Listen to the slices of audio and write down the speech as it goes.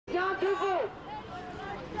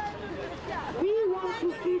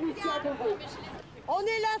On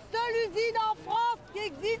est la seule usine en France qui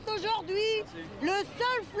existe aujourd'hui, le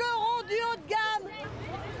seul fleuron du haut de gamme.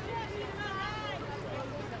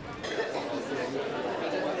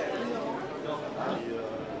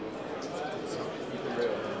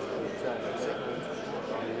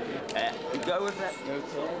 Go with it.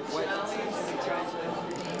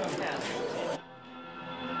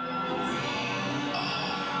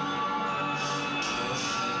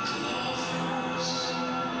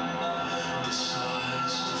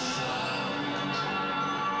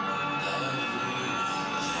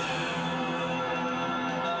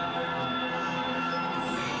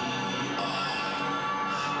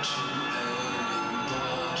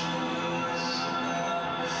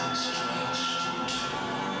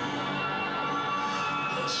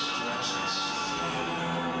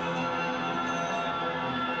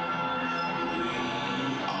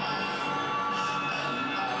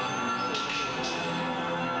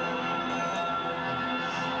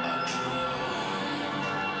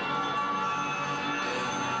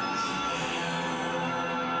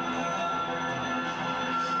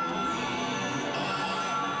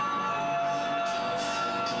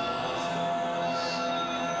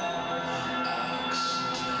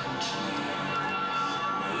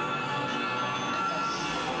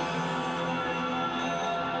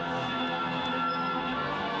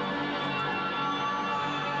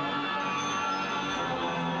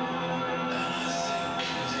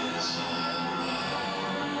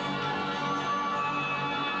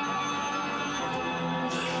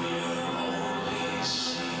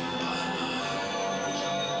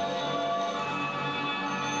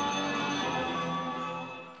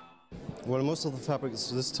 Well, most of the fabrics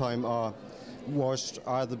this time are washed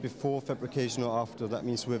either before fabrication or after. That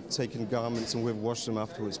means we've taken garments and we've washed them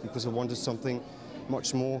afterwards because I wanted something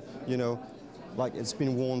much more, you know, like it's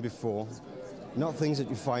been worn before. Not things that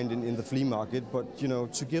you find in the flea market, but, you know,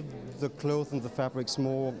 to give the clothes and the fabrics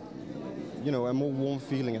more, you know, a more warm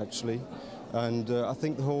feeling actually. And I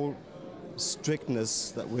think the whole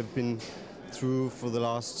strictness that we've been through for the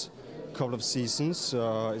last couple of seasons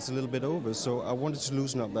is a little bit over, so I wanted to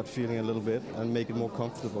loosen up that feeling a little bit and make it more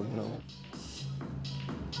comfortable, you know.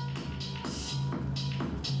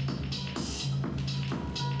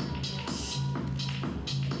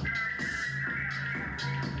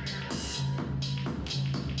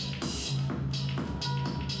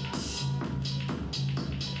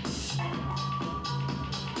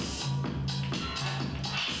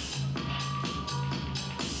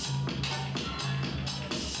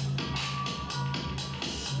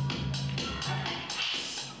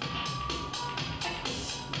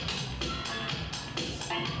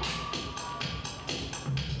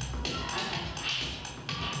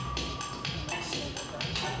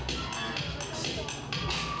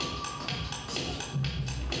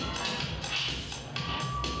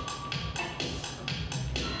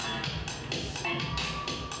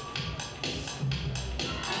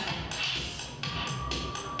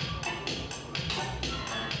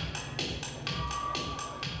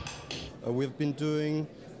 We've been doing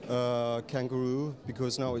Kangaroo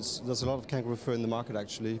because now there's a lot of kangaroo fur in the market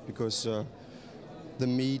actually, because the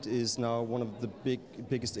meat is now one of the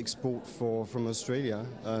biggest export from Australia,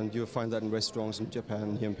 and you'll find that in restaurants in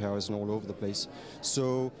Japan, here in Paris, and all over the place.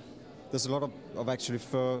 So there's a lot of actually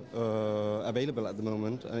fur available at the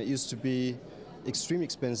moment, and it used to be extremely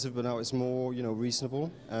expensive, but now it's more, you know,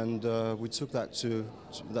 reasonable, and we took that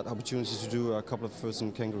opportunity to do a couple of furs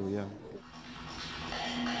in Kangaroo, yeah.